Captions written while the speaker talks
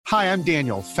Hi, I'm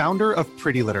Daniel, founder of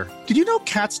Pretty Litter. Did you know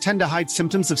cats tend to hide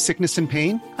symptoms of sickness and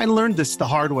pain? I learned this the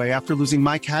hard way after losing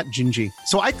my cat, Gingy.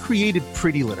 So I created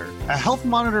Pretty Litter, a health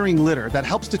monitoring litter that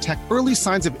helps detect early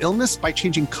signs of illness by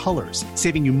changing colors,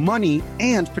 saving you money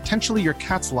and potentially your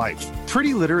cat's life.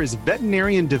 Pretty Litter is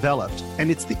veterinarian developed, and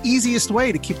it's the easiest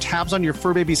way to keep tabs on your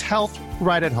fur baby's health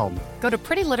right at home. Go to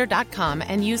prettylitter.com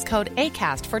and use code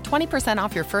ACAST for 20%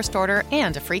 off your first order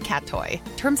and a free cat toy.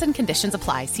 Terms and conditions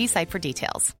apply. See site for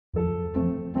details.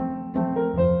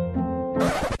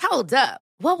 Hold up.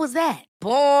 What was that?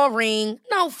 Boring.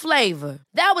 No flavor.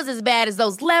 That was as bad as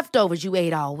those leftovers you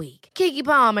ate all week. Keke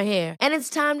Palmer here, and it's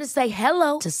time to say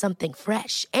hello to something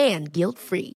fresh and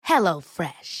guilt-free. Hello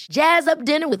Fresh. Jazz up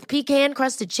dinner with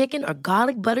pecan-crusted chicken or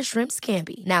garlic butter shrimp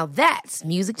scampi. Now that's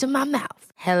music to my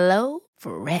mouth. Hello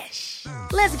Fresh.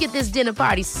 Let's get this dinner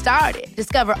party started.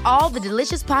 Discover all the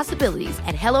delicious possibilities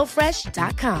at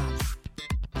hellofresh.com.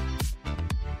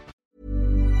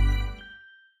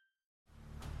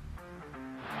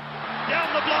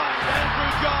 Down the blind,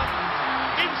 Andrew John.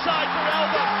 Inside for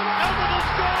Albert. Albert will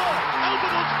score.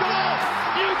 Albert will score.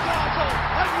 Newcastle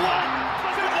have won.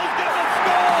 Fiddler's going to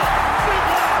score.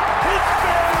 Fiddler, it's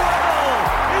farewell.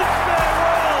 It's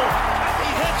farewell. And he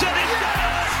hits it. He's got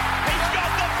it. He's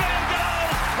got the field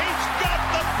goal. He's got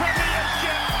the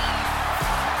premiership.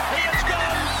 He has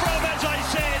gone from, as I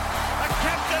said, a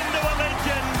captain to a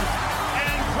legend.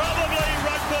 And probably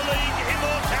rugby league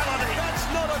immortality. That's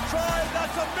not a try.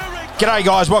 That's a miracle. G'day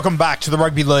guys, welcome back to the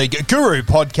Rugby League Guru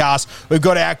podcast. We've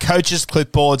got our coaches'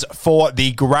 clipboards for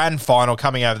the grand final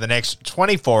coming over the next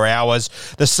 24 hours.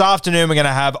 This afternoon we're going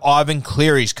to have Ivan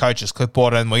Cleary's coaches'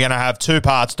 clipboard, and we're going to have two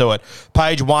parts to it,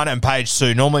 page 1 and page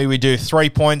 2. Normally we do 3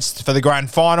 points for the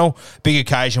grand final. Big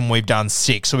occasion, we've done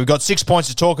 6. So we've got 6 points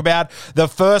to talk about. The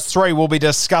first 3 we'll be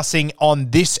discussing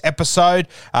on this episode,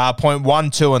 point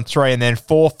 1, 2 and 3, and then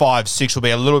 4, 5, 6 will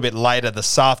be a little bit later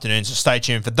this afternoon, so stay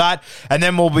tuned for that. And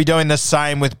then we'll be doing the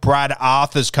same with Brad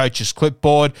Arthur's coach's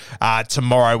clipboard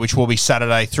tomorrow, which will be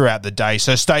Saturday throughout the day.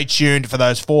 So stay tuned for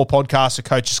those 4 podcasts of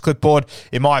coach's clipboard.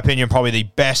 In my opinion, probably the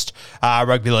best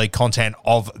rugby league content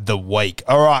of the week.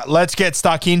 All right, let's get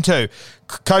stuck into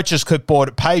coach's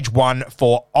clipboard, page 1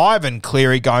 for Ivan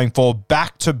Cleary, going for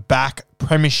back-to-back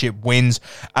premiership wins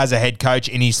as a head coach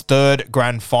in his 3rd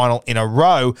grand final in a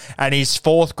row and his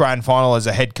 4th grand final as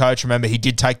a head coach. Remember, he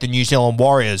did take the New Zealand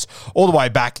Warriors all the way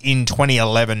back in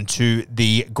 2011 to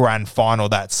the grand final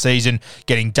that season,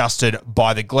 getting dusted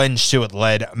by the Glenn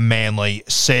Stewart-led Manly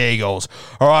Seagulls.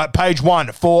 All right, page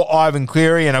 1 for Ivan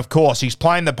Cleary, and of course, he's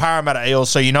playing the Parramatta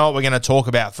Eels, so you know what we're going to talk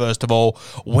about first of all,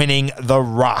 winning the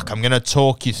ruck. I'm going to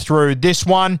talk you through this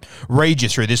one, read you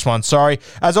through this one, sorry.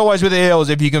 As always with the Eels,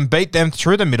 if you can beat them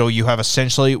through the middle, you have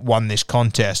essentially won this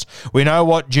contest. We know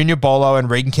what Junior Bolo and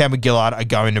Regan Campbell-Gillard are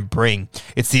going to bring.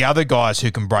 It's the other guys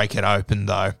who can break it open,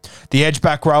 though. The edge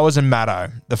back rowers and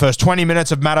Maddo. The first 20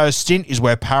 minutes of Maddo's stint is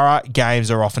where Para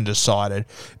games are often decided.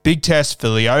 Big test for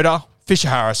Leota, Fisher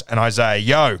Harris, and Isaiah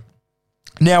Yeo.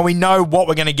 Now, we know what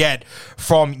we're going to get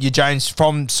from your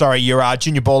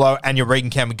Junior Bolo and your Regan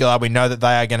Campbell-Gillard. We know that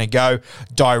they are going to go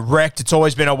direct. It's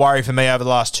always been a worry for me over the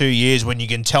last 2 years when you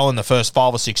can tell in the first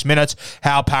 5 or 6 minutes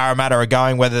how Parramatta are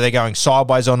going, whether they're going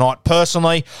sideways or not.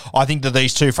 Personally, I think that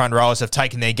these 2 front rowers have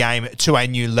taken their game to a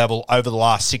new level over the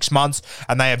last 6 months,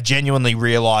 and they have genuinely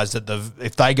realised that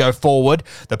if they go forward,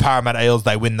 the Parramatta Eels,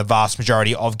 they win the vast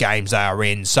majority of games they are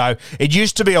in. So it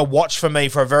used to be a watch for me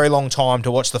for a very long time to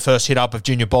watch the first hit up of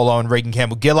Junior Bolo and Regan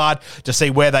Campbell-Gillard to see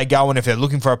where they go and if they're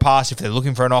looking for a pass, if they're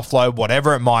looking for an offload,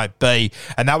 whatever it might be.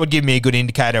 And that would give me a good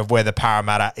indicator of where the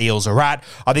Parramatta Eels are at.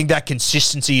 I think that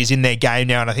consistency is in their game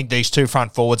now, and I think these 2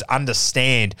 front forwards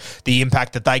understand the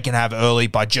impact that they can have early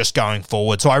by just going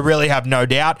forward. So I really have no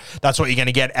doubt that's what you're going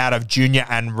to get out of Junior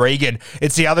and Regan.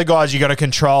 It's the other guys you got to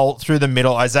control through the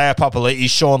middle. Isaiah Papali'i,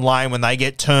 Sean Lane, when they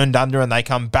get turned under and they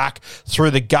come back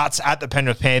through the guts at the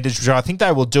Penrith Panthers, which I think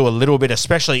they will do a little bit,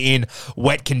 especially in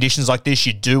wet conditions like this.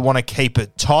 You do want to keep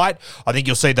it tight. I think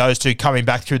you'll see those 2 coming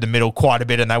back through the middle quite a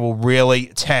bit, and they will really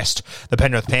test the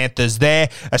Penrith Panthers there,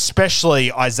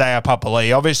 especially Isaiah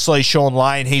Papali'i. Obviously, Sean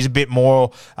Lane, he's a bit more,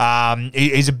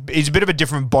 he's a bit of a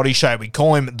different body shape. We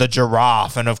call him the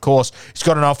giraffe, and of course, he's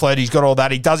got an offload, he's got all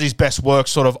that. He does his best work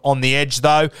sort of on the edge,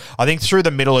 though. I think through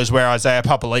the middle is where Isaiah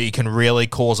Papali'i can really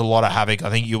cause a lot of havoc. I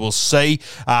think you will see.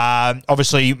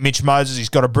 Obviously, Mitch Moses, he's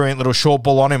got a brilliant little short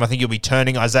ball on him. I think you'll be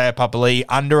turning Isaiah Papali'i potentially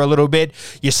under a little bit.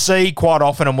 You see quite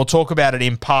often, and we'll talk about it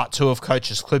in part 2 of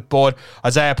Coach's Clipboard,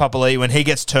 Isaiah Papali'i, when he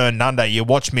gets turned under, you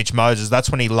watch Mitch Moses, that's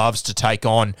when he loves to take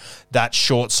on that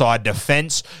short side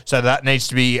defence. So that needs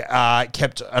to be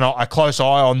kept a close eye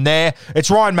on there. It's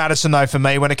Ryan Madison, though, for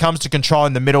me, when it comes to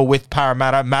controlling the middle with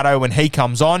Parramatta. Matto, when he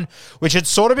comes on, which had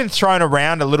sort of been thrown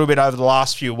around a little bit over the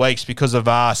last few weeks because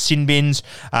of sin bins.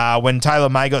 When Taylor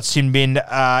May got sin binned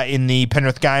in the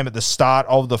Penrith game at the start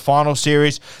of the final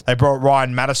series, they brought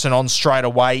Ryan Madison on straight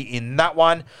away in that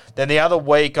one. Then the other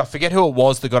week, I forget who it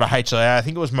was that got a HIA. I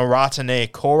think it was Marata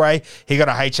Niukore. He got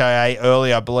a HIA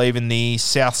early, I believe, in the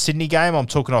South Sydney game. I'm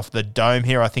talking off the dome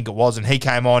here, I think it was, and he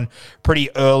came on pretty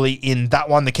early in that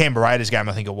one. The Canberra Raiders game,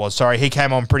 I think it was. Sorry, he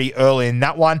came on pretty early in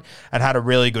that one and had a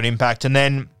really good impact. And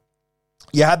then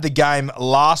you had the game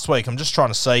last week. I'm just trying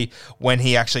to see when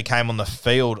he actually came on the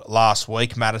field last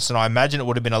week, Madison. I imagine it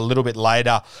would have been a little bit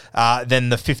later than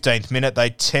the 15th minute.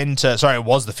 It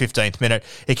was the 15th minute.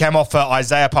 He came off for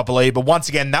Isaiah Papali'i, but once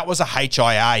again, that was a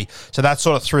HIA. So that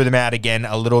sort of threw them out again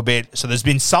a little bit. So there's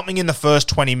been something in the first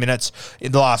 20 minutes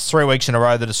in the last 3 weeks in a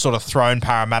row that has sort of thrown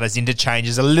Parramatta's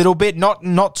interchanges a little bit,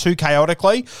 not too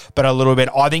chaotically, but a little bit.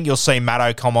 I think you'll see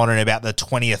Matto come on in about the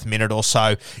 20th minute or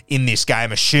so in this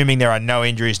game, assuming there are no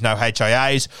injuries, no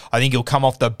HIAs. I think he'll come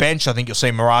off the bench. I think you'll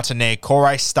see Marata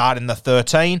Niukore start in the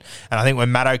 13. And I think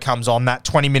when Matto comes on, that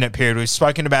 20-minute period, we've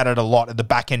spoken about it a lot at the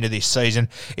back end of this season,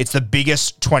 it's the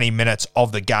biggest 20 minutes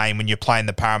of the game when you're playing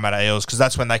the Parramatta Eels, because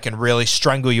that's when they can really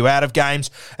strangle you out of games.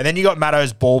 And then you got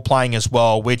Matto's ball playing as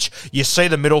well, which you see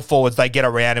the middle forwards, they get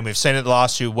around, and we've seen it the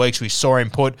last few weeks. We saw him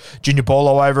put Junior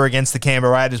Paulo over against the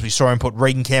Canberra Raiders. We saw him put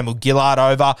Regan Campbell-Gillard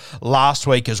over last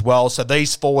week as well. So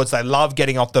these forwards, they love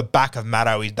getting off the back of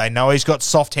Matto. They know he's got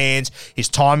soft hands. His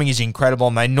timing is incredible,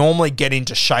 and they normally get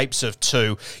into shapes of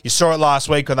two. You saw it last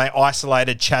week when they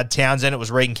isolated Chad Townsend. It was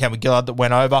Regan Campbell-Gillard that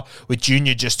went over with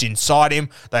Junior just inside him.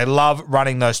 They love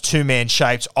running those two-man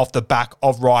shapes off the back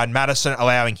of Ryan Madison,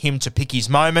 allowing him to pick his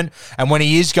moment. And when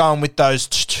he is going with those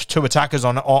two attackers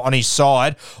on his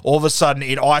side, all of a sudden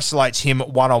it isolates him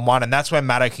one-on-one, and that's when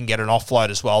Matto can get an offload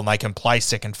as well, and they can play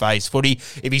second phase footy.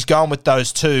 If he's going with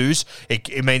those twos,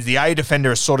 it means the A defender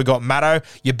has sort of got Matto.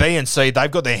 Your B and C, they've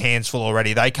got their hands full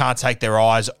already. They can't take their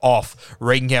eyes off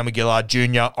Regan Campbell-Gillard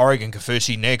Jr., Oregon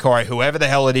Kaufusi, Niukore, whoever the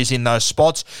hell it is in those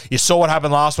spots. You saw what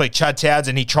happened last week. Chad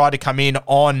Townsend, he tried to come in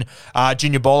on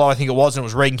Junior Paulo, I think it was, and it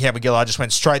was Regan Campbell-Gillard, just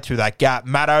went straight through that gap.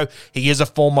 Matto, he is a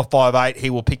former 5'8". He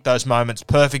will pick those moments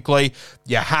perfectly.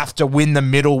 You have to win the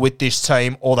middle with this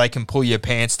team, or they can pull your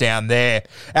pants down there.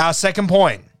 Our second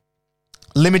point,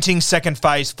 limiting second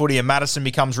phase footy, and Madison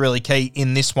becomes really key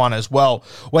in this one as well.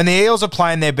 When the Eels are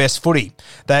playing their best footy,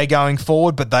 they are going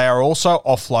forward, but they are also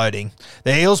offloading.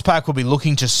 The Eels pack will be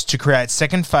looking to create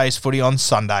second phase footy on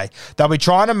Sunday. They'll be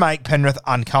trying to make Penrith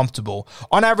uncomfortable.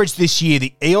 On average this year,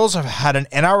 the Eels have had an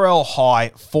NRL high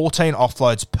 14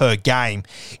 offloads per game.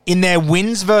 In their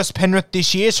wins versus Penrith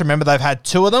this year, so remember they've had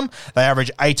 2 of them, they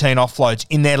average 18 offloads.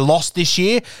 In their loss this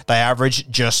year, they average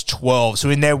just 12. So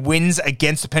in their wins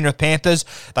against the Penrith Panthers,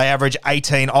 they average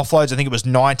 18 offloads. I think it was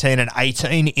 19 and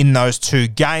 18 in those 2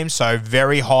 games. So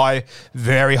very high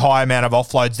amount of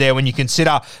offloads there. When you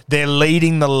consider they're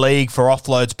leading the league for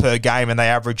offloads per game and they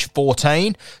average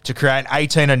 14, to create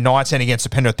 18 and 19 against the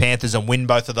Penrith Panthers and win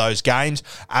both of those games,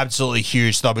 absolutely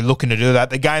huge. So they'll be looking to do that.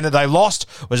 The game that they lost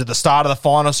was at the start of the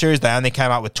final series. They only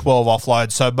came up with 12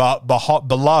 offloads. So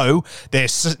below their,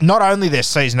 not only their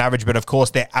season average, but of course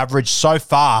their average so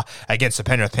far against the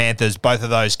Penrith Panthers. Both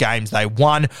of those games they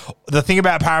won. The thing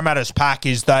about Parramatta's pack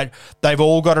is that they've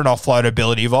all got an offload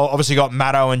ability. You've obviously got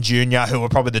Matto and Junior, who are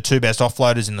probably the 2 best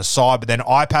offloaders in the side, but then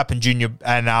IPAP and Junior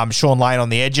and Sean Lane on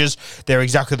the edges, they're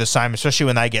exactly the same, especially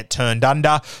when they get turned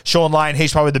under. Sean Lane,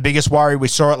 he's probably the biggest worry. We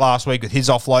saw it last week with his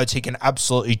offloads. He can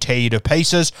absolutely tear you to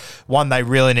pieces. One they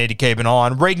really need to keep an eye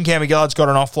on. Regan Campbell-Gillard's got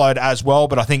an offload as well,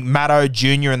 but I think Matto,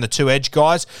 Junior, and the 2 edge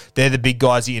guys, they're the big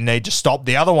guys that you need to stop.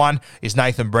 The other one is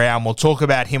Nathan Brown. We'll talk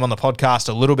about him on the podcast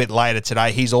a little bit later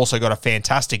today. He's also got a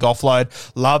fantastic offload,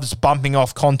 loves bumping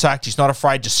off contact. He's not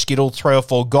afraid to skittle 3 or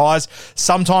 4 guys.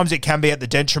 Sometimes it can be at the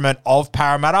detriment of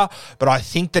Parramatta, but I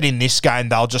think that in this game,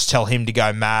 they'll just tell him to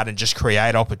go mad and just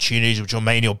create opportunities, which will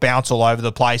mean he'll bounce all over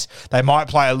the place. They might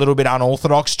play a little bit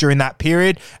unorthodox during that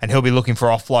period, and he'll be looking for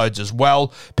offloads as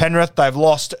well. Penrith, they've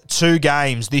lost 2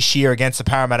 games this year against the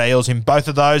Parramatta Eels. In both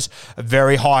of those, a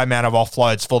very high amount of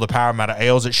offloads for the Parramatta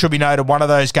Eels. It should be noted, one of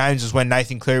those games is when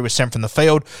Nathan Cleary was sent from the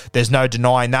field. There's There's no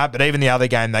denying that. But even the other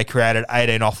game, they created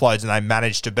 18 offloads and they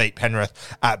managed to beat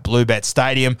Penrith at Bluebet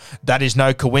Stadium. That is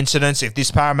no coincidence. If this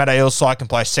Parramatta Eels side can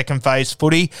play second phase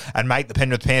footy and make the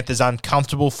Penrith Panthers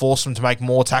uncomfortable, force them to make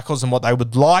more tackles than what they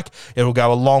would like, it'll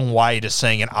go a long way to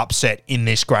seeing an upset in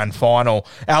this grand final.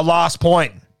 Our last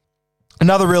point.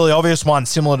 Another really obvious one,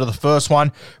 similar to the first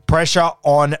one, pressure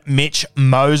on Mitch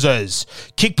Moses.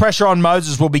 Kick pressure on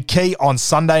Moses will be key on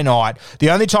Sunday night. The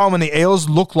only time when the Eels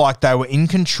looked like they were in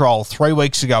control 3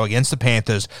 weeks ago against the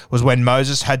Panthers was when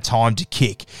Moses had time to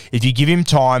kick. If you give him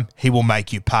time, he will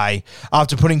make you pay.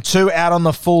 After putting 2 out on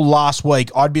the full last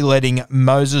week, I'd be letting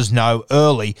Moses know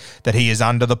early that he is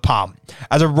under the pump.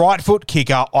 As a right foot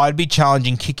kicker, I'd be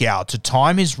challenging kick out to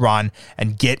time his run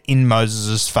and get in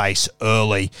Moses' face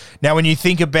early. Now, when you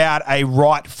think about a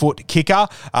right foot kicker,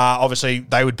 obviously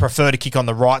they would prefer to kick on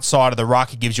the right side of the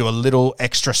ruck. It gives you a little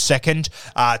extra second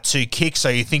to kick. So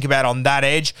you think about on that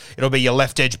edge, it'll be your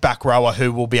left edge back rower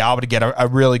who will be able to get a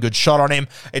really good shot on him.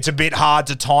 It's a bit hard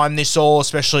to time this all,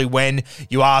 especially when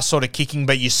you are sort of kicking.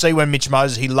 But you see when Mitch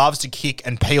Moses, he loves to kick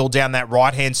and peel down that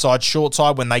right-hand side, short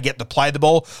side when they get to play the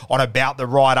ball on about the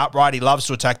right upright. He loves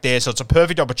to attack there. So it's a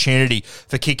perfect opportunity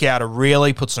for kick out to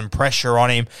really put some pressure on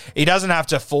him. He doesn't have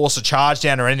to force a charge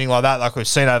down or anything like that like we've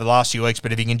seen over the last few weeks,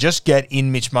 but if he can just get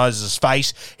in Mitch Moses'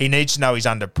 face, he needs to know he's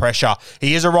under pressure.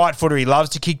 He is a right footer. He loves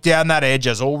to kick down that edge,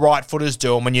 as all right footers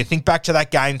do. And when you think back to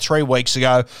that game 3 weeks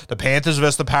ago, the Panthers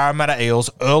versus the Parramatta Eels,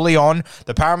 early on,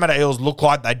 the Parramatta Eels looked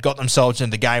like they'd got themselves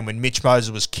into the game when Mitch Moses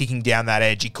was kicking down that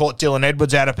edge. He caught Dylan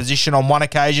Edwards out of position on one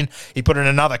occasion. He put in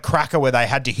another cracker where they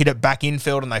had to hit it back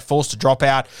infield and they forced a drop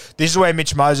out. This is where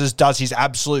Mitch Moses does his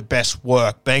absolute best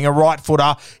work. Being a right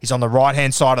footer, he's on the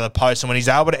right-hand side of the post, and when he's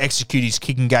able to execute his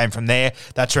kicking game from there,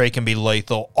 that's where he can be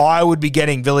lethal. I would be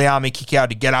getting Viliami Kikau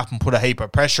to get up and put a heap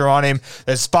of pressure on him.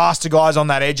 There's faster guys on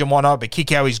that edge and whatnot, but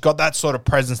Kikau, he's got that sort of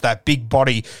presence, that big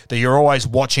body that you're always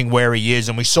watching where he is,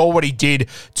 and we saw what he did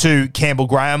to Campbell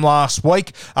Graham last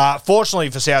week. Fortunately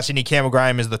for South Sydney, Campbell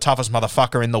Graham is the toughest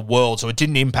motherfucker in the world, so it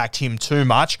didn't impact him too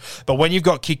much, but when you've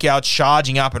got Kikau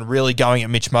charging up and really going at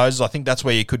Mitch Moses, I think that's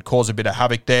where you could cause a bit of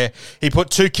havoc there. He put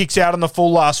 2 kicks out on the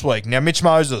full last week. Now, Mitch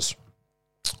Moses,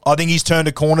 I think he's turned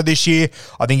a corner this year.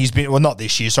 I think he's been, well, not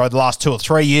this year, sorry, the last 2 or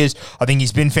 3 years. I think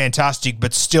he's been fantastic,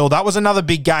 but still, that was another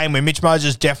big game where Mitch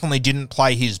Moses definitely didn't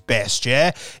play his best,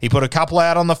 yeah? He put a couple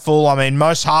out on the full. I mean,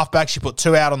 most halfbacks, you put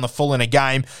 2 out on the full in a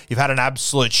game, you've had an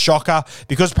absolute shocker.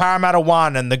 Because Parramatta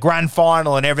won and the grand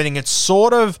final and everything, it's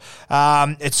sort of,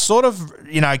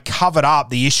 covered up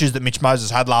the issues that Mitch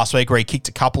Moses had last week where he kicked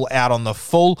a couple out on the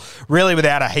full, really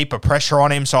without a heap of pressure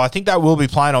on him. So I think that will be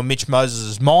playing on Mitch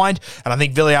Moses' mind, and I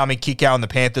think Viliami Kikau and the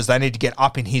Panthers, they need to get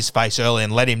up in his face early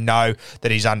and let him know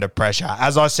that he's under pressure.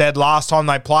 As I said, last time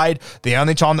they played, the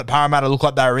only time that Parramatta looked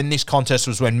like they were in this contest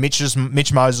was when Mitch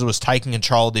Moses was taking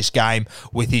control of this game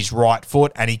with his right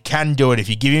foot, and he can do it. If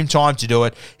you give him time to do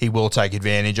it, he will take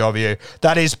advantage of you.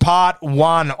 That is part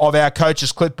 1 of our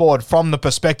coach's clipboard from the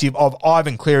perspective of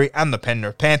Ivan Cleary and the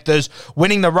Penrith Panthers.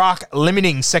 Winning the ruck,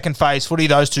 limiting second phase footy,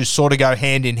 those two sort of go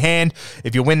hand in hand.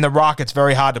 If you win the ruck, it's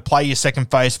very hard to play your second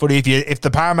phase footy. If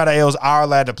the Parramatta Eels are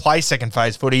allowed to play second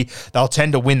phase footy, they'll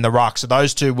tend to win the ruck. So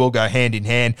those two will go hand in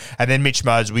hand. And then Mitch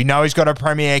Moses, we know he's got a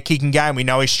premier kicking game. We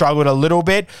know he struggled a little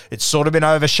bit. It's sort of been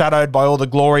overshadowed by all the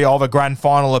glory of a grand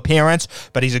final appearance,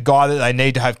 but he's a guy that they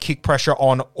need to have kick pressure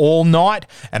on all night.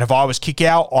 And if I was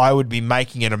Kikau, I would be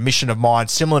making it a mission of mine,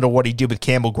 similar to what he did with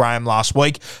Campbell Graham last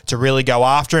week, to really go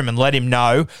after him and let him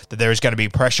know that there is going to be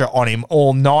pressure on him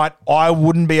all night. I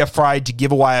wouldn't be afraid to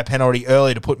give away a penalty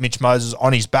early to put Mitch Moses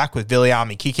on his back with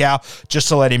Viliami Kikau, just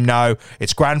to let him know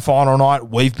it's grand final night.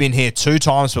 We've been here 2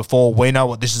 times before. We know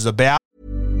what this is about.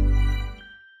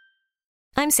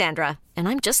 I'm Sandra, and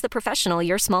I'm just the professional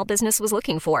your small business was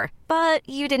looking for. But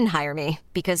you didn't hire me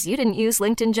because you didn't use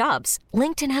LinkedIn Jobs.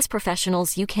 LinkedIn has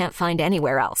professionals you can't find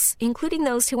anywhere else, including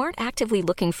those who aren't actively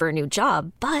looking for a new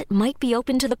job, but might be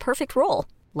open to the perfect role,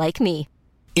 like me.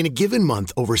 In a given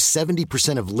month, over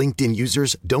 70% of LinkedIn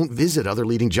users don't visit other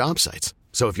leading job sites.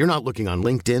 So if you're not looking on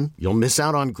LinkedIn, you'll miss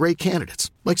out on great candidates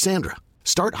like Sandra.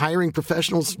 Start hiring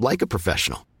professionals like a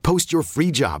professional. Post your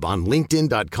free job on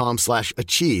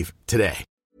linkedin.com/achieve today.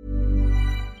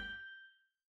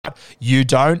 You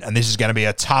don't, and this is going to be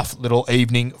a tough little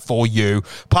evening for you.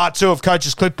 Part 2 of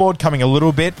Coach's Clipboard coming a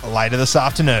little bit later this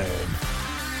afternoon.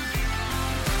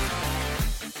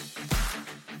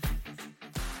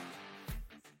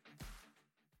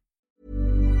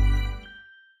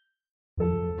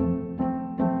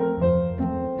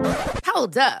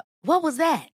 Hold up. What was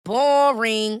that?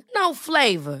 Boring. No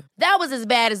flavor. That was as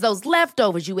bad as those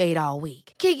leftovers you ate all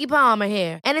week. Keke Palmer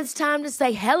here, and it's time to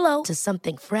say hello to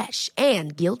something fresh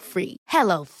and guilt-free.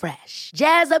 Hello Fresh.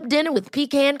 Jazz up dinner with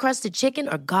pecan-crusted chicken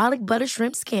or garlic butter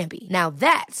shrimp scampi. Now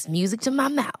that's music to my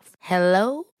mouth.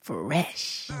 Hello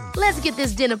Fresh. Let's get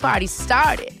this dinner party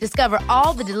started. Discover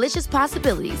all the delicious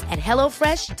possibilities at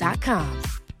HelloFresh.com.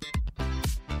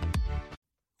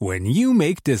 When you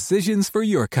make decisions for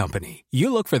your company,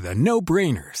 you look for the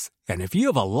no-brainers. And if you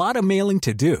have a lot of mailing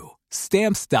to do,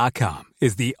 Stamps.com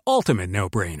is the ultimate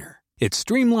no-brainer. It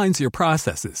streamlines your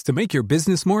processes to make your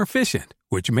business more efficient,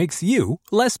 which makes you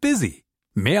less busy.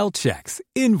 Mail checks,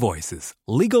 invoices,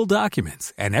 legal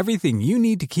documents, and everything you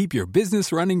need to keep your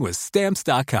business running with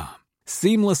Stamps.com.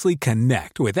 Seamlessly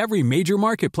connect with every major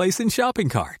marketplace and shopping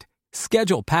cart.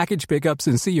 Schedule package pickups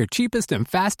and see your cheapest and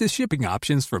fastest shipping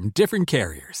options from different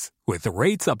carriers, with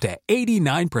rates up to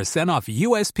 89% off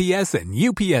USPS and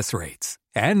UPS rates.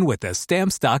 And with the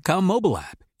Stamps.com mobile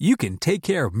app, you can take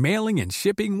care of mailing and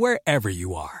shipping wherever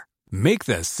you are. Make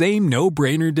the same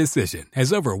no-brainer decision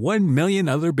as over 1 million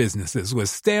other businesses with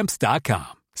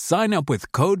Stamps.com. Sign up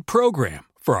with code PROGRAM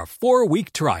for a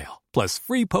 4-week trial, plus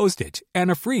free postage and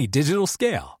a free digital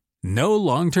scale. No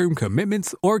long-term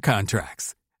commitments or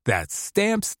contracts. That's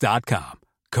Stamps.com.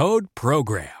 Code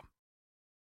PROGRAM.